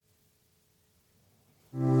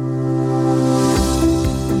Welcome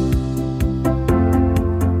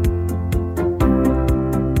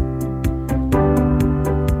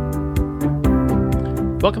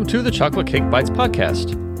to the Chocolate Cake Bites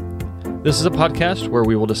podcast. This is a podcast where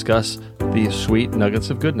we will discuss the sweet nuggets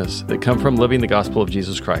of goodness that come from living the gospel of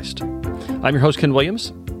Jesus Christ. I'm your host, Ken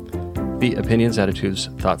Williams. The opinions, attitudes,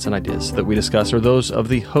 thoughts, and ideas that we discuss are those of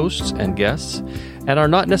the hosts and guests and are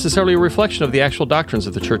not necessarily a reflection of the actual doctrines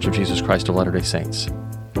of the Church of Jesus Christ of Latter-day Saints.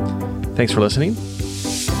 Thanks for listening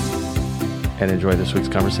and enjoy this week's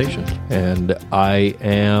conversation. And I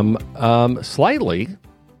am slightly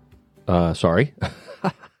sorry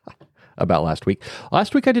about last week.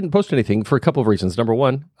 Last week I didn't post anything for a couple of reasons. Number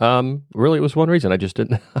one, really it was one reason. I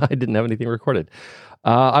didn't have anything recorded.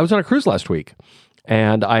 I was on a cruise last week,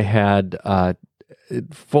 and I had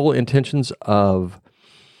full intentions of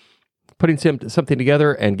putting something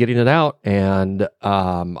together and getting it out. And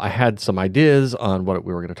I had some ideas on what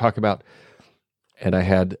we were going to talk about. And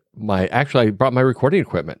I brought my recording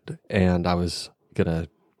equipment, and I was going to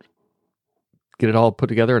get it all put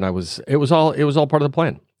together. And it was all part of the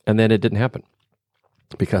plan. And then it didn't happen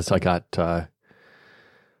because I got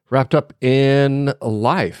wrapped up in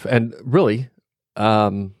life. And really,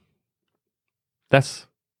 that's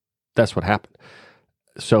what happened.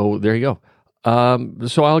 So there you go.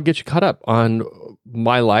 So I'll get you caught up on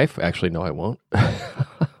my life. Actually, no, I won't.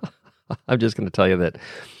 I'm just going to tell you that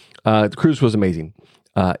the cruise was amazing,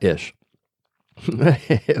 ish.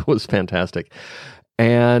 It was fantastic.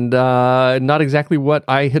 And not exactly what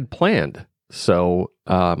I had planned. So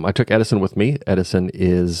I took Edison with me. Edison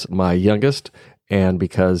is my youngest, and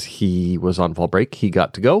because he was on fall break, he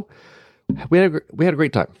got to go. We had a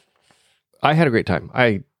great time. I had a great time.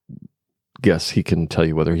 I guess he can tell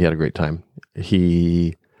you whether he had a great time.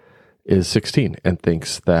 He is 16 and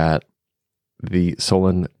thinks that the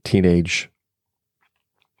Solon teenage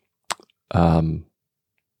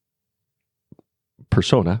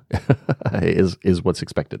persona is what's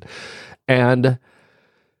expected. And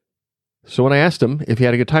so when I asked him if he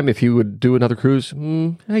had a good time, if he would do another cruise,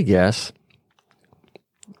 I guess,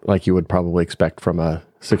 like you would probably expect from a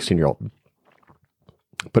 16-year-old.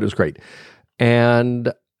 But it was great.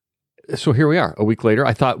 And so here we are, a week later.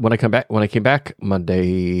 I thought when I came back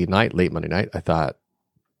Monday night, late Monday night, I thought,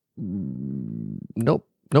 nope,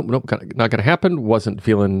 not going to happen. Wasn't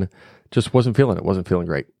feeling it. Wasn't feeling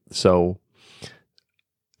great. So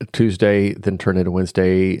Tuesday, then turned into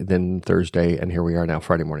Wednesday, then Thursday, and here we are now,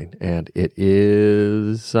 Friday morning. And it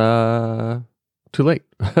is too late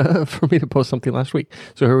for me to post something last week.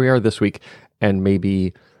 So here we are this week, and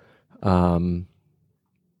maybe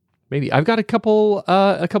I've got a couple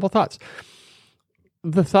thoughts.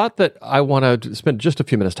 The thought that I want to spend just a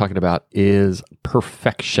few minutes talking about is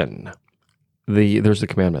perfection. There's the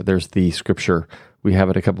commandment. There's the scripture. We have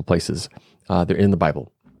it a couple places. They're in the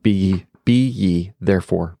Bible. Be ye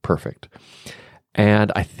therefore perfect.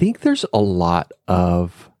 And I think there's a lot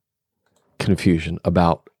of confusion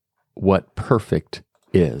about what perfect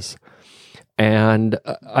is. And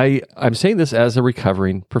I'm saying this as a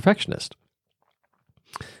recovering perfectionist.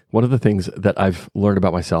 One of the things that I've learned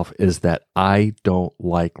about myself is that I don't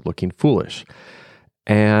like looking foolish.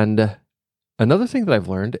 And another thing that I've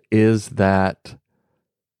learned is that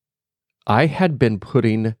I had been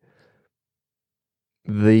putting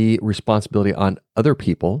the responsibility on other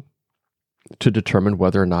people to determine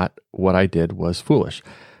whether or not what I did was foolish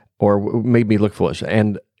or made me look foolish.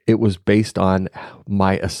 And it was based on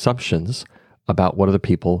my assumptions about what other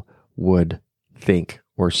people would think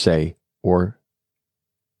or say or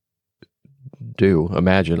do,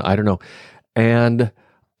 imagine, I don't know. And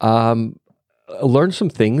learn some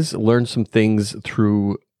things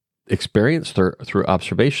through experience, through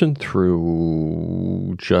observation,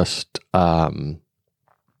 through just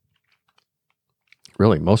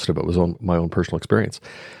really most of it was on my own personal experience,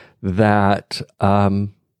 that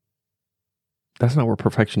that's not where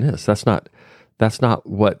perfection is. That's not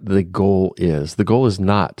what the goal is. The goal is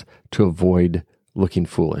not to avoid looking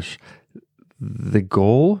foolish. The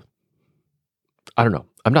goal, I don't know.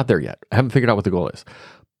 I'm not there yet. I haven't figured out what the goal is.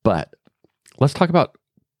 But let's talk about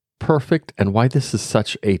perfect and why this is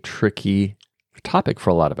such a tricky topic for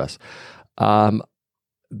a lot of us. I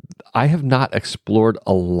have not explored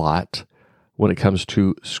a lot when it comes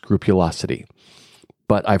to scrupulosity,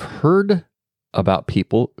 but I've heard about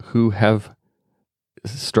people who have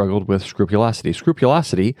struggled with scrupulosity.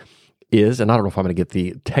 Scrupulosity is, and I don't know if I'm going to get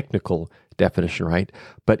the technical definition right,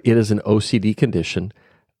 but it is an OCD condition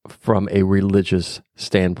from a religious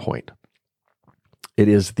standpoint. It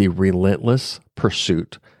is the relentless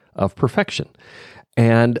pursuit of perfection.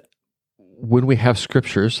 And when we have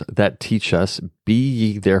scriptures that teach us, be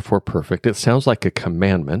ye therefore perfect, it sounds like a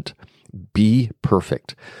commandment, be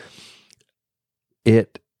perfect.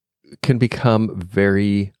 It can become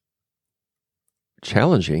very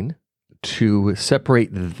challenging to separate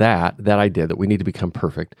that idea that we need to become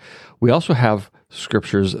perfect. We also have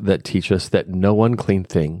scriptures that teach us that no unclean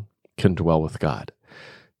thing can dwell with God.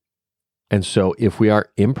 And so if we are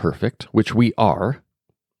imperfect, which we are,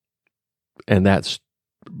 and that's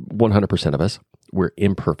 100% of us, we're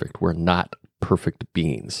imperfect. We're not perfect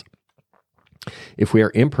beings. If we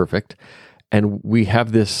are imperfect and we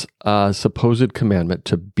have this supposed commandment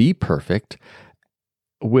to be perfect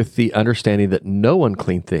with the understanding that no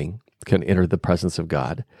unclean thing can enter the presence of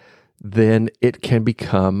God, then it can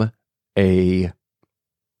become a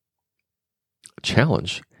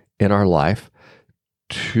challenge in our life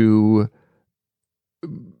to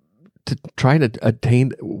try to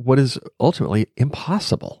attain what is ultimately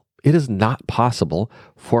impossible. It is not possible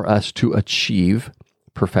for us to achieve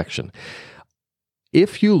perfection.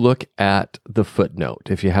 If you look at the footnote,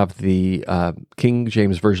 if you have the King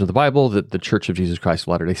James Version of the Bible that the Church of Jesus Christ of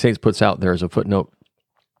Latter-day Saints puts out, there is a footnote,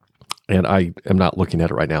 and I am not looking at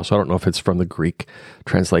it right now, so I don't know if it's from the Greek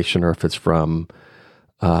translation or if it's from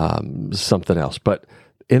something else. But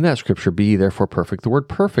in that scripture, be ye therefore perfect, the word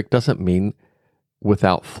perfect doesn't mean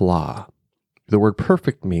without flaw. The word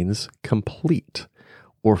perfect means complete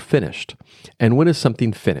or finished. And when is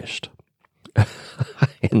something finished?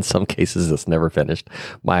 In some cases, it's never finished.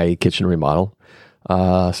 My kitchen remodel,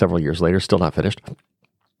 several years later, still not finished.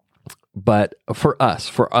 But for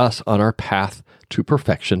us on our path to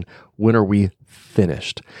perfection, when are we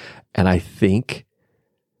finished? And I think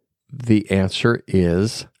the answer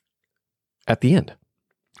is at the end.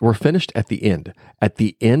 We're finished at the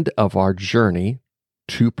end of our journey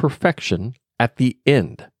to perfection, at the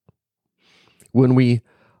end. When we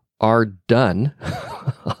are done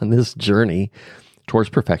on this journey towards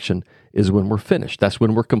perfection is when we're finished. That's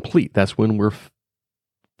when we're complete. That's when we're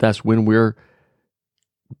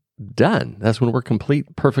done. That's when we're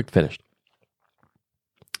complete, perfect, finished.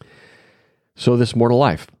 So this mortal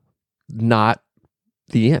life, not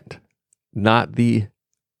the end, not the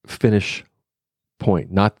finish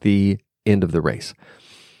point, not the end of the race.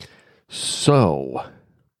 So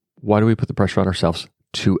why do we put the pressure on ourselves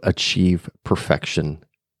to achieve perfection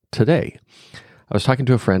today? I was talking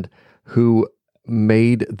to a friend who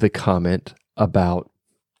made the comment about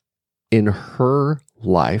in her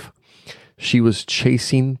life, she was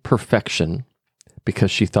chasing perfection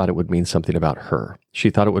because she thought it would mean something about her. She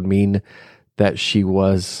thought it would mean that she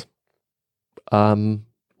was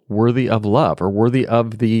worthy of love, or worthy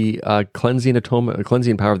of the cleansing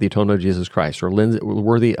power of the atonement of Jesus Christ, or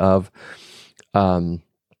worthy of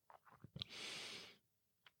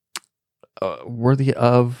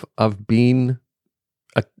being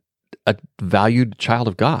a valued child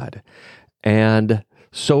of God. And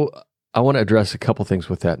so I want to address a couple things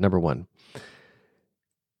with that. Number one,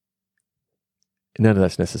 none of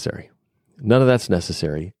that's necessary. None of that's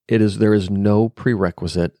necessary. There is no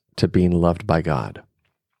prerequisite to being loved by God.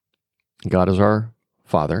 God is our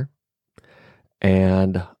Father,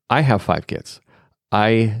 and I have 5 kids.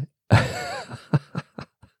 I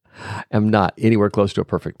am not anywhere close to a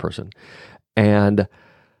perfect person. And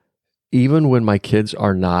even when my kids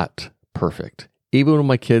are not perfect, even when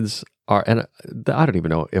my kids are, and I don't even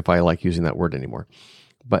know if I like using that word anymore,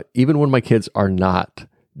 but even when my kids are not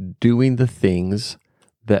doing the things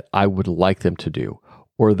that I would like them to do,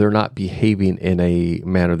 or they're not behaving in a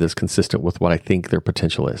manner that's consistent with what I think their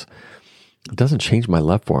potential is, it doesn't change my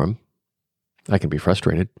love for them. I can be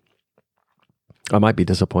frustrated. I might be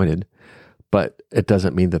disappointed, but it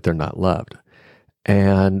doesn't mean that they're not loved.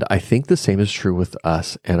 And I think the same is true with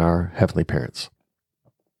us and our heavenly parents.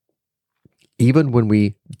 Even when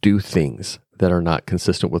we do things that are not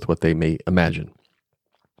consistent with what they may imagine,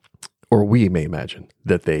 or we may imagine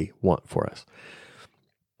that they want for us,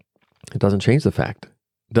 it doesn't change the fact.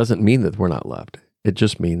 It doesn't mean that we're not loved. It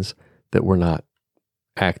just means that we're not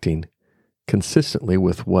acting consistently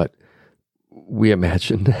with what we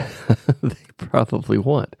imagine they probably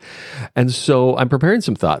want. And so I'm preparing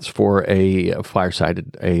some thoughts for a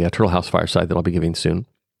Turtle House fireside that I'll be giving soon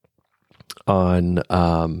on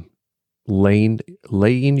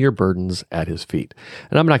laying your burdens at his feet.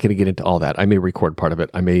 And I'm not going to get into all that. I may record part of it.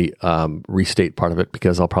 I may restate part of it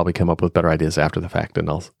because I'll probably come up with better ideas after the fact, and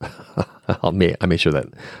I may share that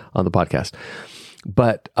on the podcast.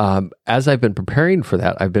 But as I've been preparing for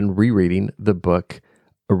that, I've been rereading the book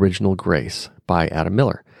Original Grace by Adam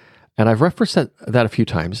Miller. And I've referenced that a few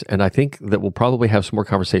times, and I think that we'll probably have some more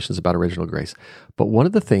conversations about Original Grace. But one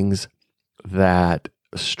of the things that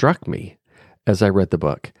struck me as I read the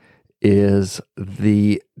book is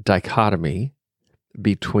the dichotomy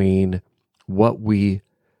between what we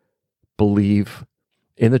believe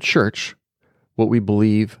in the church, what we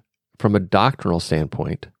believe from a doctrinal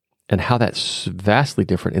standpoint, and how that's vastly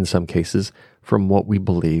different in some cases from what we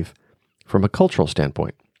believe from a cultural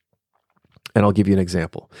standpoint. And I'll give you an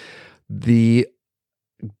example. The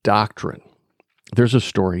doctrine, there's a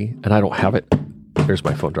story, and I don't have it. There's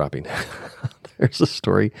my phone dropping. There's a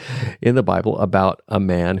story in the Bible about a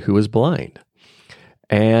man who is blind.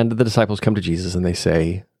 And the disciples come to Jesus and they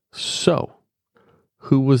say, so,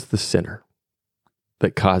 who was the sinner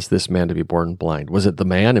that caused this man to be born blind? Was it the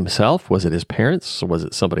man himself? Was it his parents? Was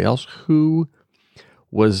it somebody else? Who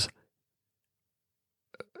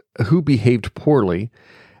behaved poorly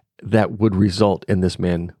that would result in this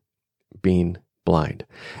man being blind?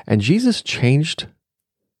 And Jesus changed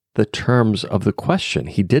the terms of the question.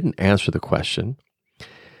 He didn't answer the question.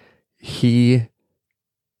 He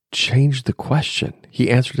changed the question. He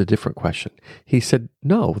answered a different question. He said,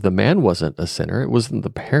 no, the man wasn't a sinner. It wasn't the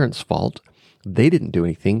parents' fault. They didn't do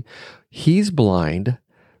anything. He's blind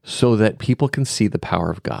so that people can see the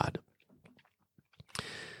power of God.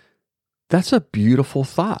 That's a beautiful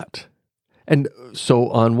thought. And so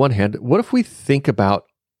on one hand, what if we think about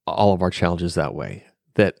all of our challenges that way?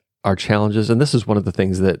 That our challenges, and this is one of the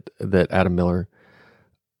things that Adam Miller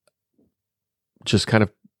just kind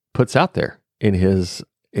of puts out there in his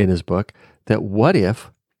book, that what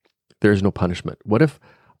if there's no punishment? What if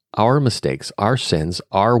our mistakes, our sins,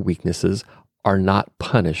 our weaknesses are not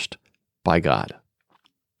punished by God?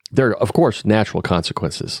 There are, of course, natural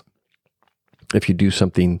consequences. If you do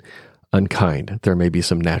something unkind, there may be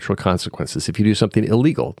some natural consequences. If you do something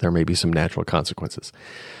illegal, there may be some natural consequences.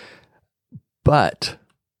 But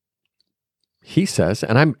he says,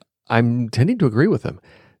 and I'm tending to agree with him,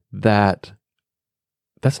 that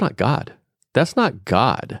that's not God. That's not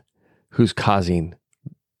God who's causing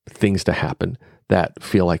things to happen that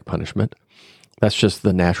feel like punishment. That's just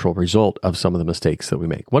the natural result of some of the mistakes that we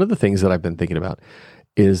make. One of the things that I've been thinking about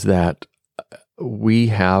is that we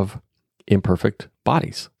have imperfect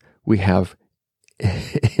bodies. We have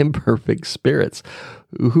imperfect spirits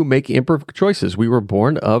who make imperfect choices. We were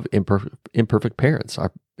born of imperfect parents.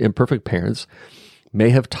 Our imperfect parents may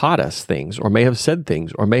have taught us things, or may have said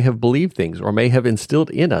things, or may have believed things, or may have instilled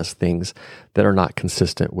in us things that are not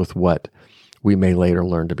consistent with what we may later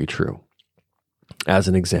learn to be true. As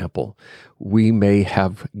an example, we may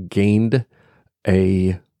have gained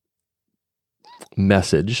a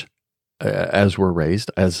message as we're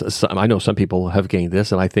raised, I know some people have gained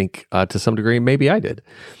this, and I think to some degree, maybe I did,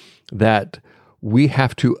 that we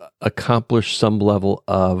have to accomplish some level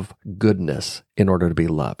of goodness in order to be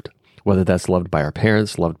loved, whether that's loved by our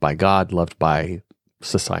parents, loved by God, loved by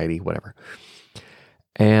society, whatever.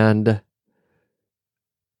 And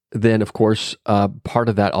then, of course, part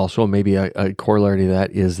of that also, maybe a corollary to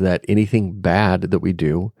that, is that anything bad that we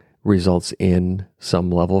do results in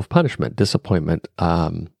some level of punishment, disappointment,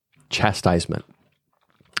 chastisement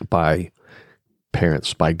by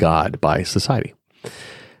parents, by God, by society.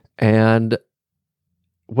 And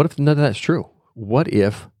what if none of that's true? What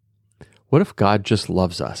if God just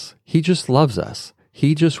loves us? He just loves us.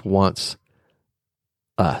 He just wants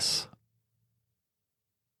us.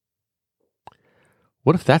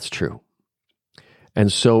 What if that's true?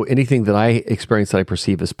 And so anything that I experience that I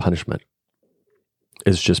perceive as punishment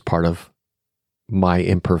is just part of my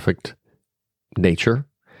imperfect nature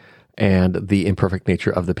and the imperfect nature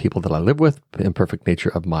of the people that I live with, the imperfect nature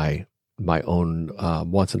of my own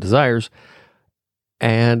wants and desires,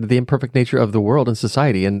 and the imperfect nature of the world and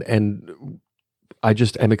society. And I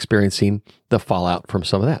just am experiencing the fallout from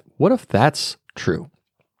some of that. What if that's true?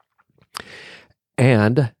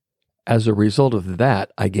 And as a result of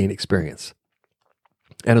that, I gain experience.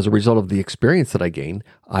 And as a result of the experience that I gain,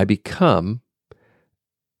 I become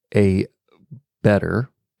a better,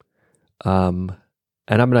 and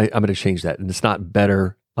I'm gonna change that. And it's not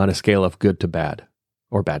better on a scale of good to bad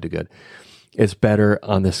or bad to good. It's better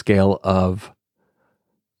on the scale of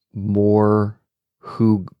more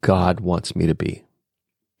who God wants me to be,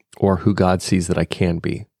 or who God sees that I can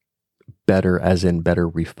be. Better as in better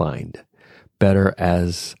refined, better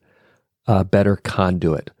as a better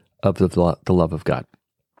conduit of the love of God.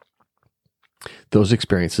 Those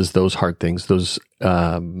experiences, those hard things, those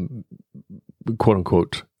quote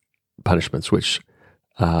unquote punishments, which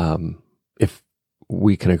if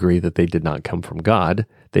we can agree that they did not come from God,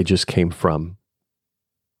 they just came from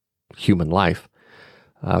human life,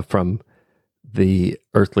 from the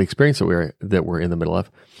earthly experience that we're in the middle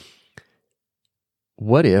of.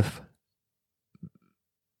 What if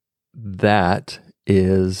that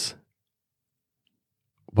is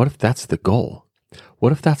what if that's the goal?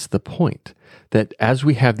 What if that's the point? That as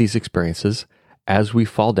we have these experiences, as we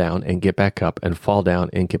fall down and get back up and fall down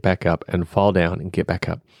and get back up and fall down and get back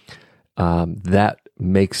up, that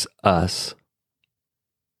makes us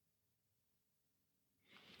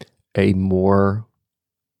a more,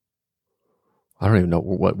 I don't even know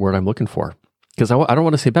what word I'm looking for, because I don't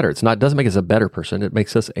want to say better. It doesn't make us a better person. It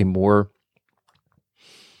makes us a more,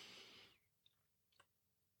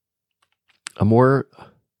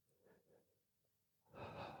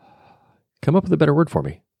 come up with a better word for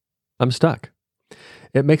me. I'm stuck.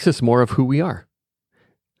 It makes us more of who we are.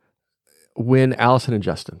 When Allison and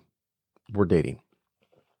Justin were dating,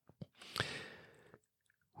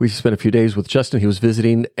 we spent a few days with Justin. He was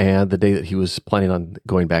visiting, and the day that he was planning on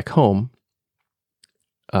going back home,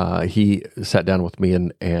 he sat down with me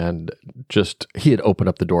and just, he had opened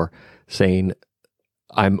up the door saying,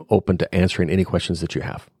 I'm open to answering any questions that you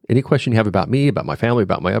have. Any question you have about me, about my family,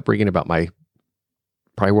 about my upbringing, about my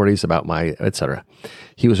priorities, about my, etc.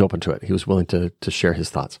 He was open to it. He was willing to share his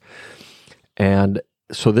thoughts. And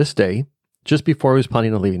so this day, just before he was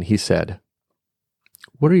planning on leaving, he said,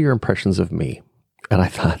 what are your impressions of me? And I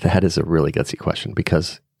thought that is a really gutsy question,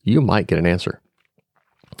 because you might get an answer.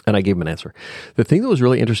 And I gave him an answer. The thing that was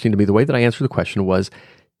really interesting to me, the way that I answered the question was,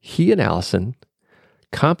 he and Allison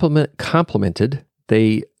complimented,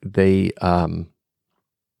 and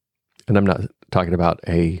I'm not talking about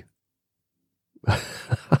a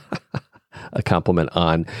compliment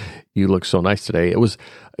on, you look so nice today. It was,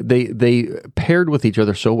 they paired with each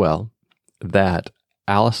other so well that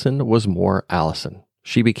Allison was more Allison.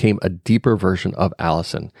 She became a deeper version of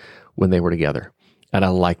Allison when they were together. And I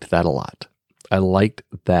liked that a lot. I liked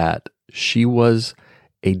that she was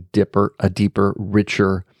a deeper,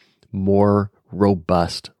 richer, more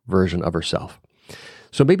robust version of herself.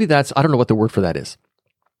 So maybe that's, I don't know what the word for that is,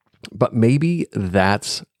 but maybe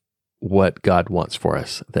that's what God wants for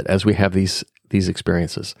us, that as we have these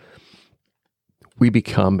experiences, we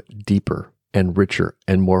become deeper and richer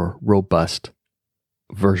and more robust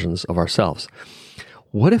versions of ourselves.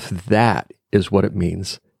 What if that is what it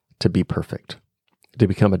means to be perfect, to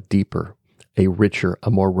become a deeper, a richer,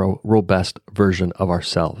 a more robust version of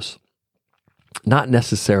ourselves? Not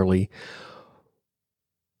necessarily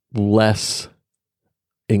less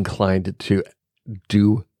inclined to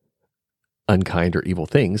do unkind or evil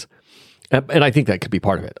things. And I think that could be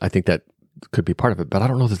part of it. But I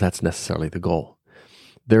don't know that that's necessarily the goal.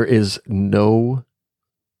 There is no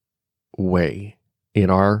way in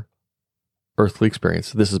our earthly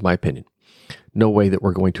experience, this is my opinion, no way that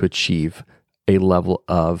we're going to achieve a level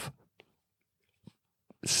of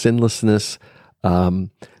sinlessness,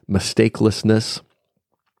 mistakelessness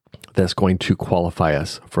that's going to qualify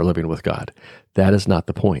us for living with God. That is not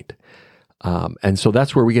the point. And so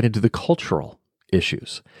that's where we get into the cultural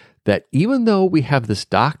issues, that even though we have this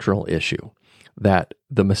doctrinal issue, that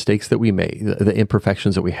the mistakes that we make, the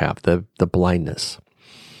imperfections that we have, the blindness,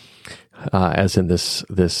 as in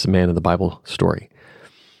this man in the Bible story,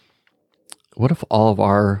 what if all of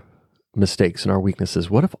our mistakes and our weaknesses,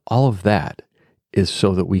 what if all of that is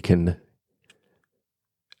so that we can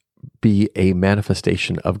be a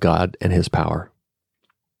manifestation of God and His power?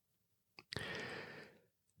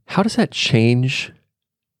 How does that change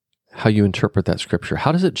how you interpret that scripture?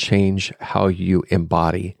 How does it change how you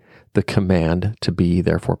embody the command to be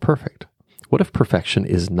therefore perfect? What if perfection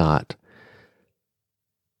is not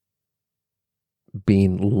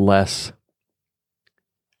being less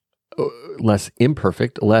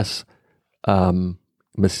imperfect, less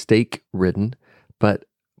mistake-ridden, but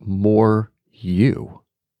more you?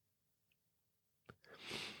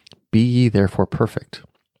 Be ye therefore perfect.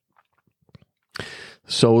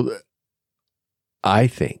 So I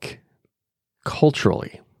think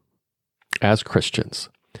culturally, as Christians,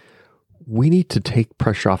 we need to take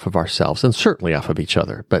pressure off of ourselves, and certainly off of each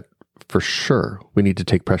other, but for sure, we need to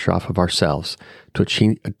take pressure off of ourselves to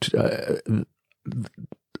achieve the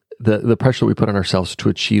pressure that we put on ourselves to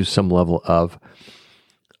achieve some level of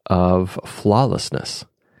flawlessness,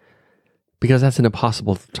 because that's an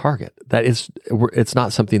impossible target. It's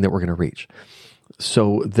not something that we're going to reach.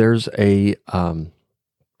 So there's a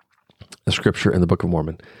scripture in the Book of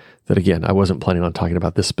Mormon that, again, I wasn't planning on talking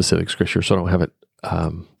about this specific scripture, so I don't have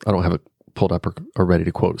it pulled up or ready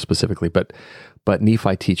to quote specifically, but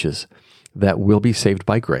Nephi teaches that we'll be saved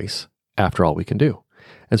by grace after all we can do.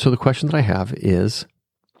 And so the question that I have is,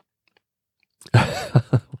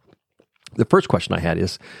 the first question I had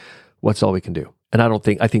is, what's all we can do? And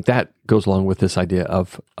I think that goes along with this idea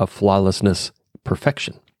of flawlessness,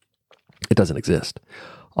 perfection. It doesn't exist.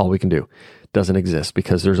 All we can do doesn't exist,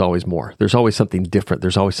 because there's always more. There's always something different.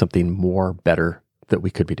 There's always something more better that we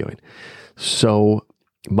could be doing. So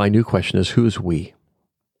my new question is, who is we?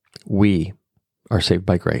 We are saved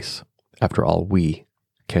by grace, after all we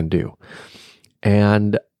can do.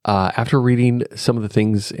 And after reading some of the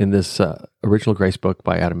things in this original Grace book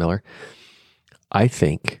by Adam Miller, I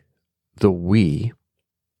think the we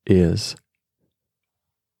is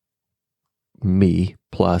me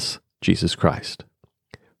plus Jesus Christ.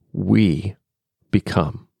 We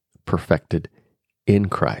become perfected in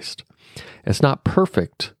Christ. It's not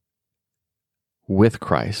perfect with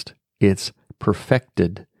Christ, it's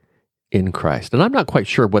perfected in Christ. And I'm not quite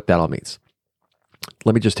sure what that all means.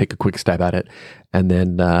 Let me just take a quick stab at it, and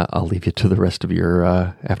then I'll leave you to the rest of your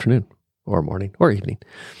afternoon or morning or evening.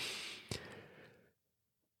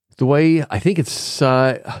 The way I think it's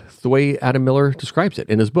the way Adam Miller describes it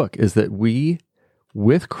in his book is that we,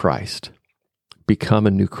 with Christ, become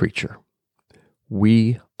a new creature.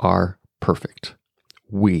 We are perfect.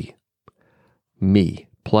 We, me,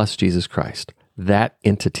 plus Jesus Christ, that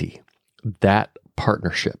entity, that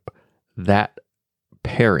partnership, that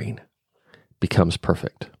pairing becomes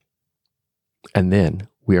perfect. And then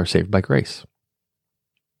we are saved by grace.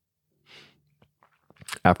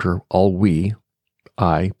 After all we,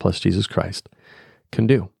 I plus Jesus Christ, can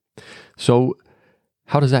do. So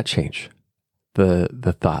how does that change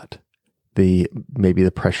the thought, maybe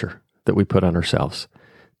the pressure that we put on ourselves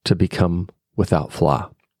to become without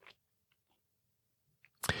flaw?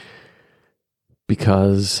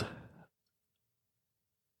 Because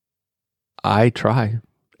I try,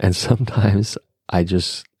 and sometimes I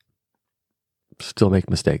just still make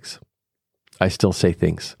mistakes. I still say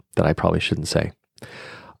things that I probably shouldn't say.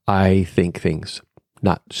 I think things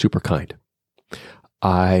not super kind.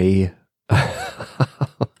 I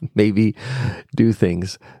maybe do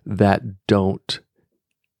things that don't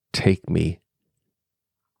take me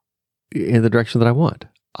in the direction that I want.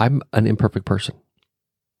 I'm an imperfect person,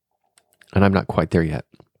 and I'm not quite there yet.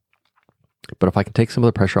 But if I can take some of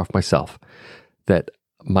the pressure off myself, that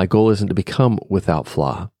my goal isn't to become without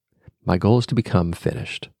flaw. My goal is to become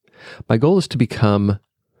finished. My goal is to become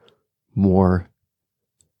more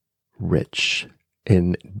rich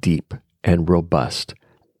and deep and robust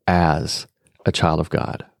as a child of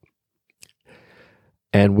God.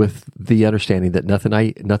 And with the understanding that nothing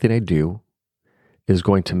I do is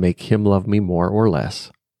going to make him love me more or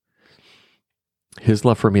less. His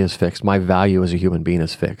love for me is fixed. My value as a human being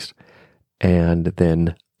is fixed. And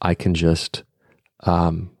then I can just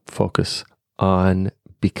focus on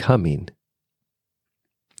becoming,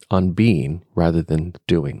 on being rather than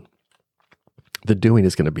doing. The doing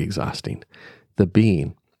is going to be exhausting. The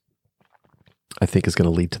being, I think, is going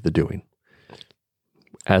to lead to the doing.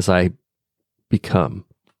 As I become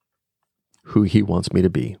who he wants me to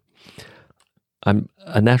be, I'm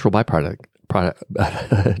a natural byproduct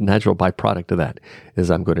of that is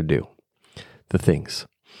I'm going to do the things.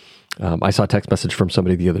 I saw a text message from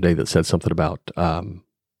somebody the other day that said something about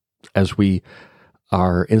as we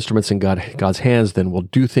are instruments in God's hands, then we'll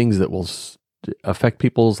do things that will affect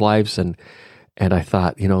people's lives. And I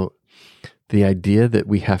thought, the idea that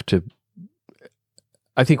we have to,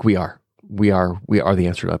 I think we are the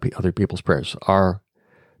answer to other people's prayers. Our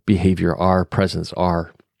behavior, our presence,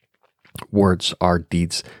 our words, our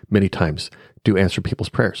deeds, many times do answer people's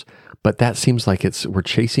prayers. But that seems like we're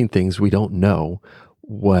chasing things we don't know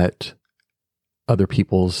what other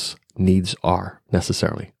people's needs are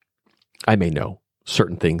necessarily. I may know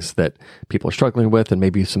certain things that people are struggling with, and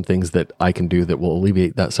maybe some things that I can do that will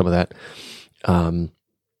alleviate some of that.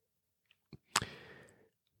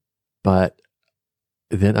 But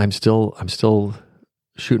then I'm still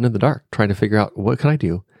shooting in the dark, trying to figure out what can I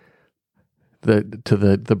do to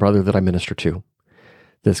the brother that I minister to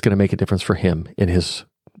that's going to make a difference for him in his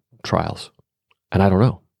trials. And I don't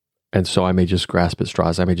know. And so I may just grasp at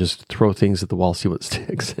straws. I may just throw things at the wall, see what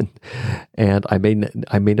sticks, and I may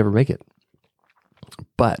never make it.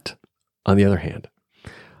 But on the other hand,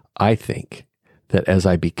 I think that as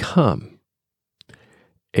I become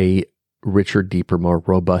a richer, deeper, more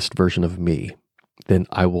robust version of me, then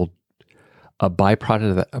a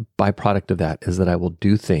byproduct of that is that I will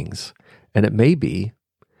do things, and it may be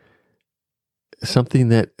something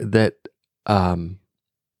that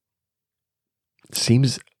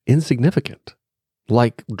seems insignificant,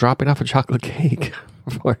 like dropping off a chocolate cake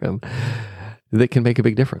for him, that can make a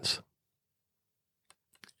big difference.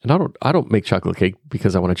 And I don't make chocolate cake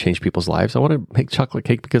because I want to change people's lives. I want to make chocolate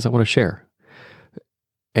cake because I want to share.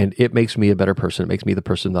 And it makes me a better person. It makes me the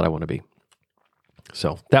person that I want to be.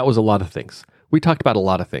 So that was a lot of things. We talked about a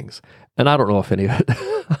lot of things. And I don't know if any of it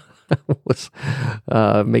was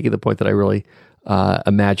making the point that I really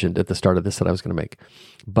imagined at the start of this that I was going to make.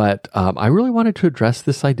 But I really wanted to address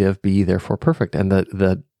this idea of be therefore perfect, and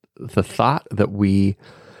the thought that we,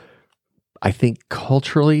 I think,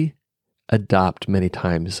 culturally adopt many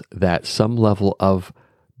times, that some level of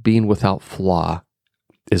being without flaw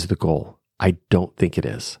is the goal. I don't think it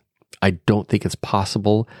is. I don't think it's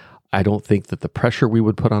possible. I don't think that the pressure we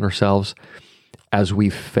would put on ourselves as we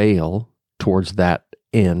fail towards that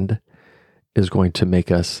end is going to make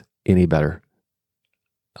us any better.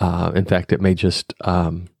 In fact, it may just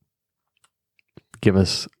give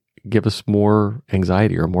us more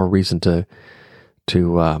anxiety or more reason to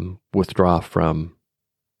withdraw from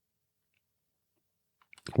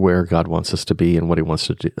where God wants us to be and what He wants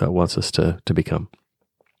us to become.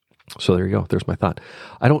 So there you go. There's my thought.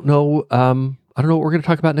 I don't know what we're going to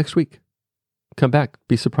talk about next week. Come back,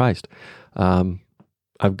 be surprised.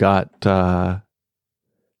 I've got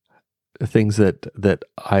things that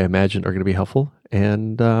I imagine are going to be helpful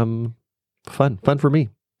and fun for me.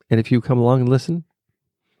 And if you come along and listen,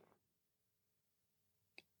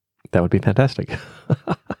 that would be fantastic.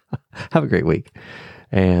 Have a great week,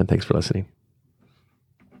 and thanks for listening.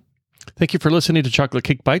 Thank you for listening to Chocolate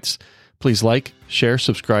Cake Bites. Please like, share,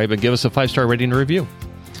 subscribe, and give us a 5-star rating and review.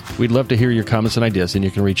 We'd love to hear your comments and ideas, and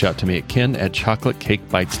you can reach out to me at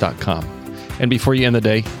ken@chocolatecakebites.com. And before you end the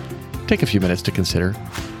day, take a few minutes to consider,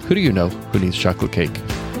 who do you know who needs chocolate cake?